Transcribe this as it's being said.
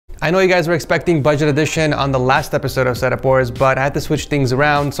I know you guys were expecting budget edition on the last episode of Setup Wars, but I had to switch things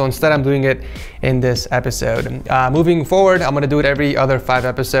around, so instead I'm doing it in this episode. Moving forward, I'm gonna do it every other 5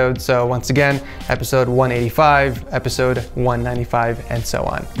 episodes. So once again, episode 185, episode 195, and so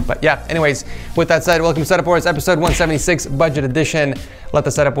on. But yeah, anyways, with that said, welcome to Setup Wars, episode 176, budget edition. Let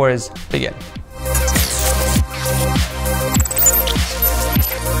the Setup Wars begin.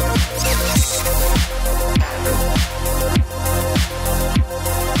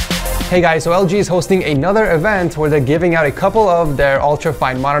 Hey guys, so LG is hosting another event where they're giving out a couple of their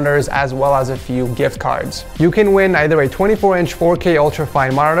ultra-fine monitors as well as a few gift cards. You can win either a 24-inch 4K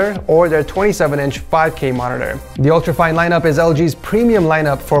ultra-fine monitor or their 27-inch 5K monitor. The ultra-fine lineup is LG's premium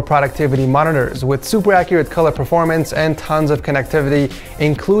lineup for productivity monitors with super accurate color performance and tons of connectivity,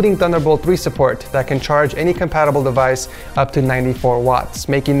 including Thunderbolt 3 support that can charge any compatible device up to 94 watts,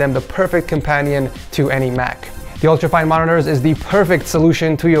 making them the perfect companion to any Mac. The ultrafine monitors is the perfect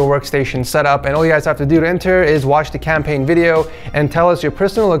solution to your workstation setup, and all you guys have to do to enter is watch the campaign video and tell us your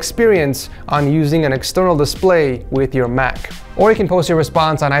personal experience on using an external display with your Mac. Or you can post your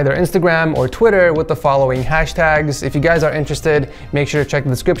response on either Instagram or Twitter with the following hashtags. If you guys are interested, make sure to check the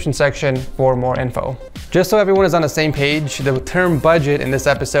description section for more info. Just so everyone is on the same page, the term budget in this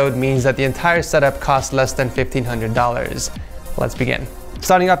episode means that the entire setup costs less than $1,500. Let's begin.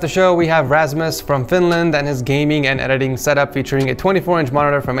 Starting off the show, we have Rasmus from Finland and his gaming and editing setup featuring a 24-inch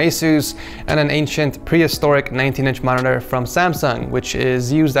monitor from ASUS and an ancient prehistoric 19-inch monitor from Samsung, which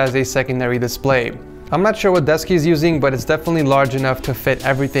is used as a secondary display. I'm not sure what desk he's using, but it's definitely large enough to fit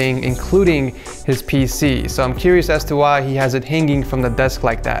everything, including his PC. So I'm curious as to why he has it hanging from the desk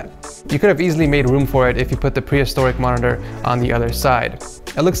like that. You could have easily made room for it if you put the prehistoric monitor on the other side.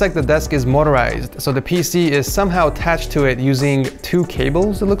 It looks like the desk is motorized, so the PC is somehow attached to it using 2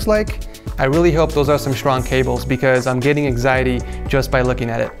 cables, it looks like. I really hope those are some strong cables because I'm getting anxiety just by looking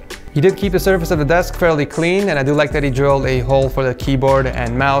at it. He did keep the surface of the desk fairly clean, and I do like that he drilled a hole for the keyboard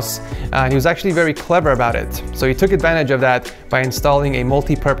and mouse. He was actually very clever about it. So he took advantage of that by installing a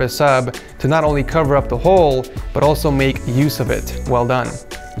multi-purpose hub to not only cover up the hole, but also make use of it. Well done.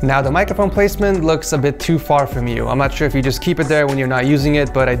 Now the microphone placement looks a bit too far from you. I'm not sure if you just keep it there when you're not using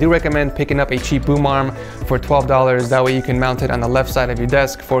it, but I do recommend picking up a cheap boom arm for $12. That way you can mount it on the left side of your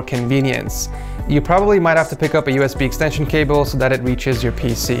desk for convenience. You probably might have to pick up a USB extension cable so that it reaches your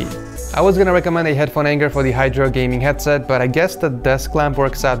PC. I was gonna recommend a headphone hanger for the Hydra gaming headset, but I guess the desk lamp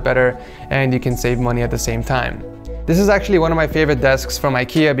works out better and you can save money at the same time. This is actually one of my favorite desks from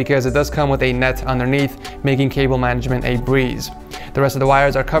IKEA because it does come with a net underneath, making cable management a breeze. The rest of the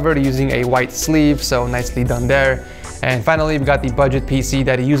wires are covered using a white sleeve, so nicely done there. And finally, we've got the budget PC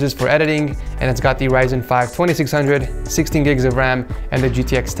that he uses for editing, and it's got the Ryzen 5 2600, 16 gigs of RAM, and the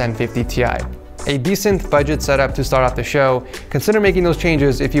GTX 1050 Ti. A decent budget setup to start off the show. Consider making those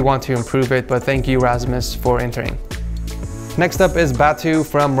changes if you want to improve it, but thank you Rasmus for entering. Next up is Batu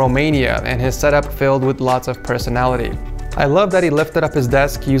from Romania and his setup filled with lots of personality. I love that he lifted up his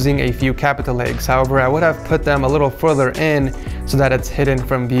desk using a few capital legs. However, I would have put them a little further in so that it's hidden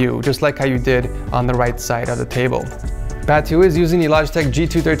from view, just like how you did on the right side of the table. Batu is using the Logitech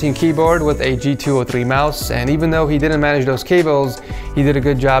G213 keyboard with a G203 mouse, and even though he didn't manage those cables, he did a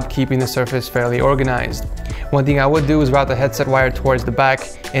good job keeping the surface fairly organized. One thing I would do is route the headset wire towards the back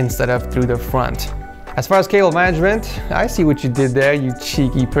instead of through the front. As far as cable management, I see what you did there, you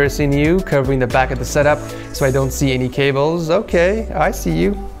cheeky person you, covering the back of the setup so I don't see any cables. Okay, I see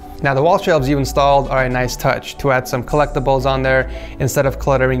you. Now the wall shelves you installed are a nice touch to add some collectibles on there instead of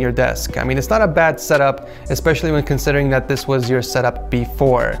cluttering your desk. I mean, it's not a bad setup, especially when considering that this was your setup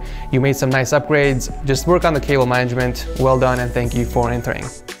before. You made some nice upgrades, just work on the cable management. Well done and thank you for entering.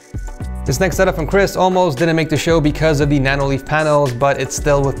 This next setup from Chris almost didn't make the show because of the nanoleaf panels, but it's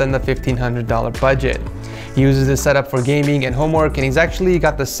still within the $1,500 budget. He uses this setup for gaming and homework, and he's actually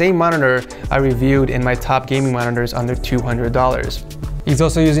got the same monitor I reviewed in my top gaming monitors under $200. He's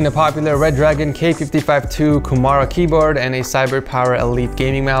also using the popular Red Dragon K55-2 Kumara keyboard and a CyberPower Elite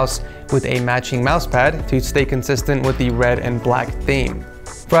gaming mouse with a matching mousepad to stay consistent with the red and black theme.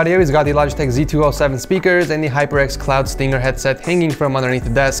 For audio, he's got the Logitech Z207 speakers and the HyperX Cloud Stinger headset hanging from underneath the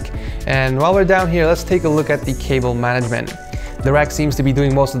desk. And while we're down here, let's take a look at the cable management. The rack seems to be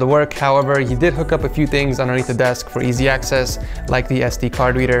doing most of the work, however, he did hook up a few things underneath the desk for easy access, like the SD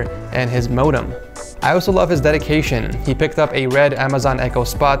card reader and his modem. I also love his dedication. He picked up a red Amazon Echo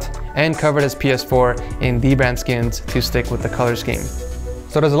Spot and covered his PS4 in dbrand skins to stick with the color scheme.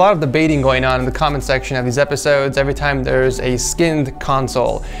 So there's a lot of debating going on in the comment section of these episodes every time there's a skinned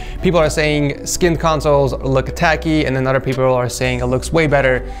console. People are saying skinned consoles look tacky, and then other people are saying it looks way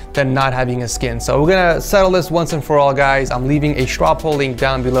better than not having a skin. So we're gonna settle this once and for all, guys. I'm leaving a straw poll link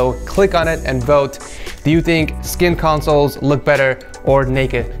down below. Click on it and vote. Do you think skinned consoles look better or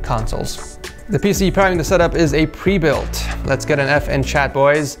naked consoles? The PC powering the setup is a pre-built. Let's get an F in chat,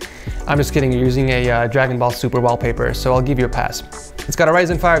 boys. I'm just kidding, you're using a Dragon Ball Super wallpaper, so I'll give you a pass. It's got a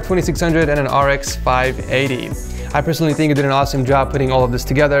Ryzen 5 2600 and an RX 580. I personally think it did an awesome job putting all of this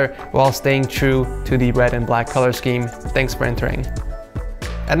together while staying true to the red and black color scheme. Thanks for entering.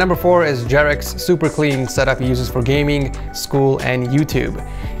 At number 4 is Jarek's super clean setup he uses for gaming, school, and YouTube.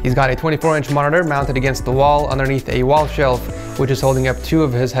 He's got a 24-inch monitor mounted against the wall underneath a wall shelf, which is holding up 2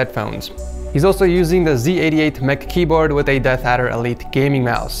 of his headphones. He's also using the Z88 Mech keyboard with a Death Adder Elite gaming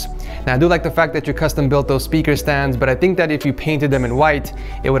mouse. Now, I do like the fact that you custom built those speaker stands, but I think that if you painted them in white,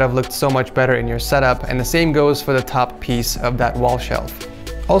 it would have looked so much better in your setup, and the same goes for the top piece of that wall shelf.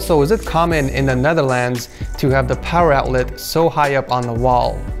 Also, is it common in the Netherlands to have the power outlet so high up on the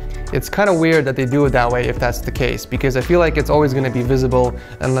wall? It's kind of weird that they do it that way if that's the case, because I feel like it's always going to be visible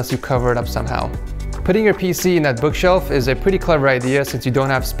unless you cover it up somehow. Putting your PC in that bookshelf is a pretty clever idea since you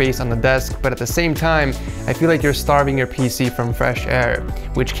don't have space on the desk, but at the same time, I feel like you're starving your PC from fresh air,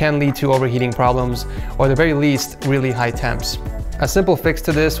 which can lead to overheating problems, or at the very least, really high temps. A simple fix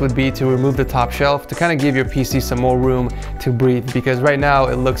to this would be to remove the top shelf to kind of give your PC some more room to breathe, because right now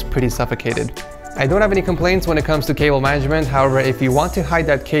it looks pretty suffocated. I don't have any complaints when it comes to cable management. However, if you want to hide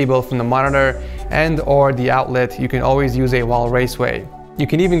that cable from the monitor and/or the outlet, you can always use a wall raceway. You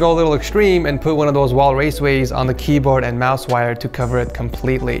can even go a little extreme and put one of those wall raceways on the keyboard and mouse wire to cover it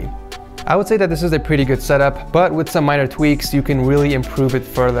completely. I would say that this is a pretty good setup, but with some minor tweaks, you can really improve it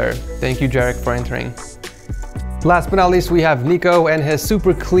further. Thank you, Jarek, for entering. Last but not least, we have Nico and his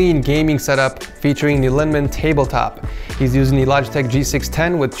super clean gaming setup featuring the Linman tabletop. He's using the Logitech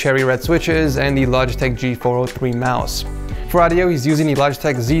G610 with cherry red switches and the Logitech G403 mouse. For audio, he's using the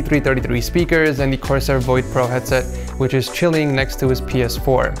Logitech Z333 speakers and the Corsair Void Pro headset, which is chilling next to his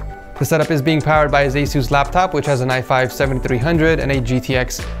PS4. The setup is being powered by his ASUS laptop, which has an i5 7300 and a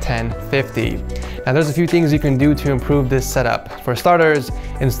GTX 1050. Now, there's a few things you can do to improve this setup. For starters,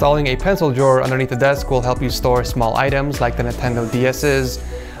 installing a pencil drawer underneath the desk will help you store small items like the Nintendo DS's.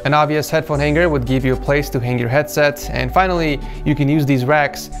 An obvious headphone hanger would give you a place to hang your headset. And finally, you can use these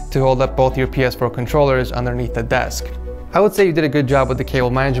racks to hold up both your PS4 controllers underneath the desk. I would say you did a good job with the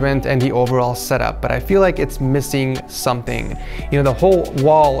cable management and the overall setup, but I feel like it's missing something. You know, the whole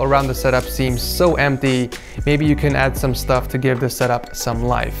wall around the setup seems so empty. Maybe you can add some stuff to give the setup some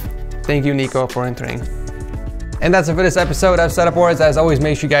life. Thank you, Nico, for entering. And that's it for this episode of Setup Wars. As always,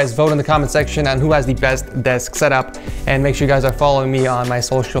 make sure you guys vote in the comment section on who has the best desk setup, and make sure you guys are following me on my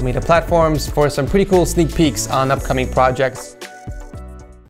social media platforms for some pretty cool sneak peeks on upcoming projects.